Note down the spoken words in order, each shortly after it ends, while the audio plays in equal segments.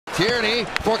Tierney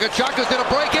for Tkachuk, who's going to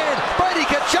break in. Brady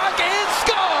Tkachuk and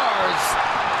scores!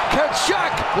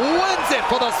 Tkachuk wins it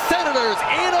for the Senators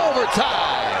in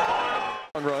overtime.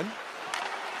 Run.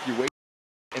 You wait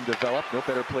and develop. No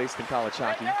better place than college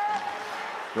hockey.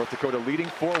 North Dakota leading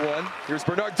 4-1. Here's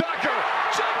Bernard Docker.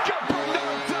 Jacob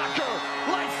Bernard Docker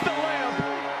lights the lamp.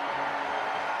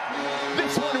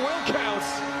 This one will count,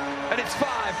 and it's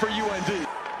 5 for UND.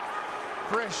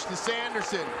 Frisch to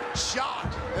Sanderson. Shot.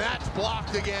 And that's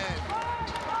blocked again.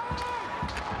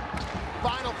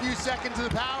 Final few seconds of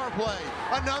the power play.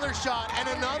 Another shot and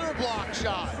another block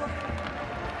shot.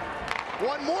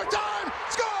 One more time.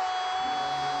 Score!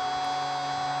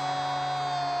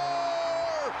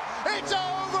 It's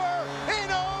over in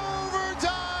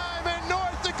overtime, and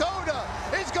North Dakota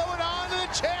is going on to the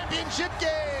championship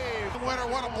game. Winner,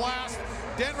 what a blast.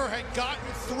 Denver had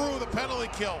gotten through the penalty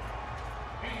kill.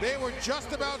 They were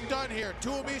just about done here.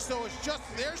 Tuomisto is just,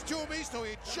 there's Tuomisto,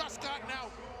 he had just gotten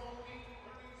out.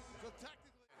 So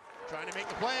trying to make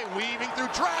the play, weaving through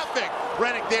traffic.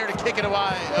 Rennick there to kick it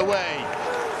away.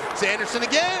 Sanderson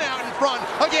again out in front.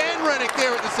 Again, Rennick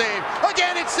there with the save.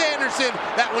 Again, it's Sanderson.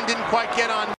 That one didn't quite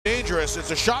get on. Dangerous, it's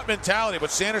a shot mentality,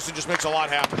 but Sanderson just makes a lot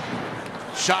happen.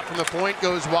 Shot from the point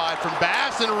goes wide from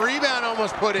Bass, and a rebound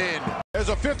almost put in. There's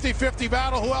a 50-50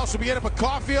 battle. Who else will be in it but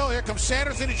Caulfield? Here comes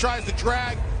Sanderson. He tries to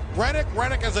drag Rennick.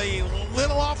 Rennick is a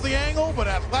little off the angle, but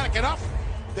athletic enough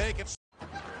that he can.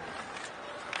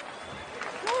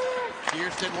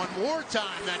 Kirsten one more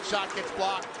time. That shot gets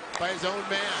blocked by his own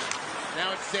man.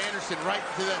 Now it's Sanderson right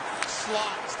to the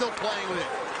slot, still playing with it.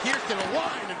 Kirsten a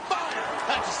line and fire.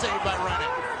 That's a save by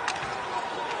Rennick.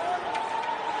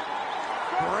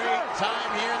 Great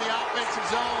time here in the offensive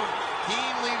zone.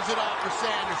 Keane leaves it off for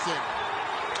Sanderson.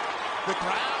 The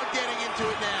crowd getting into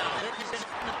it now.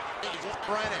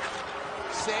 Rennick.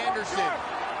 Sanderson.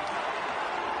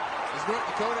 Is North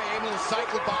Dakota able to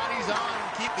cycle bodies on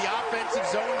and keep the offensive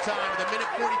zone time with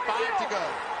 1:45 to go?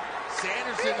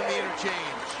 Sanderson in the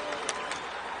interchange.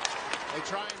 They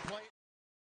try and play.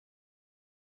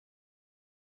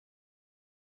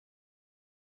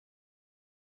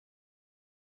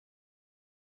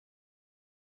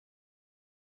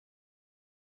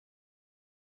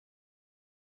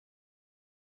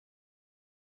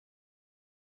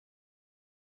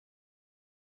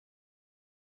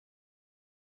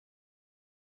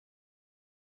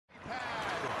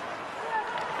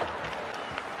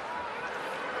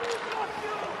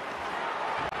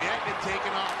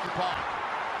 Taken off the puck.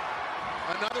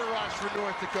 Another rush for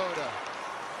North Dakota.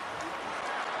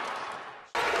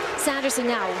 Sanderson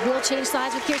now will change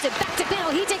sides with Kirsten. Back to Bill.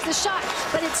 He takes the shot,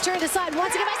 but it's turned aside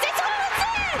once again by States. It's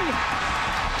in!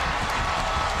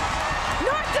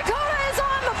 North Dakota is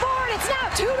on the board. It's now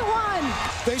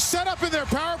 2-1. They set up in their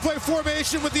power play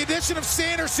formation with the addition of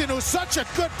Sanderson, who's such a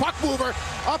good puck mover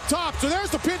up top. So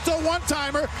there's the Pinto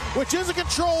one-timer, which isn't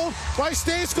controlled by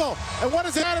Stejskal. And what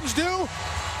does Adams do?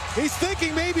 He's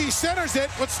thinking maybe he centers it,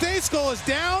 but Stejskal is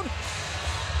down.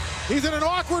 He's in an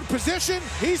awkward position.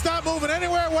 He's not moving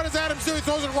anywhere. What does Adams do? He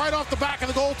throws it right off the back of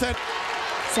the goaltender.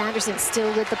 Sanderson still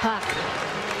with the puck.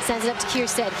 Sends it up to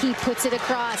Kierstead. He puts it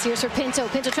across. Here's for Pinto.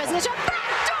 Pinto tries to get a shot.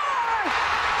 Backdoor!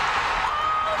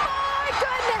 Oh my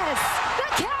goodness! The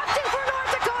captain for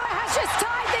North Dakota has just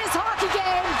tied this hockey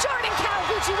game. Jordan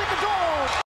Kawaguchi with the goal.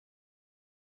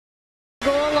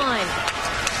 Goal line.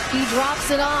 He drops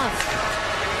it off.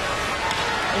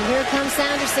 And here comes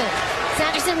Sanderson.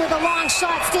 Sanderson with a long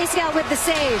shot. Stejskal with the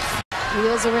save.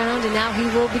 Wheels around, and now he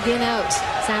will begin out.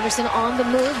 Sanderson on the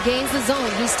move, gains the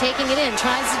zone. He's taking it in,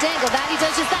 tries to dangle. That he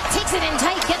does just that. Takes it in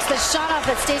tight, gets the shot off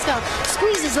at Stejskal.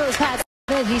 Squeezes those pads.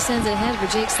 He sends it ahead for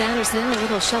Jake Sanderson. A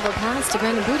little shovel pass to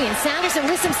Brendan Booty. And Sanderson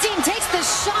with some steam takes the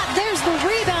shot. There's the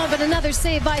rebound, but another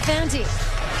save by Fanti.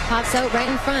 Pops out right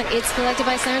in front. It's collected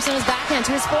by Sanderson on his backhand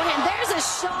to his forehand. There's a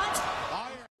shot.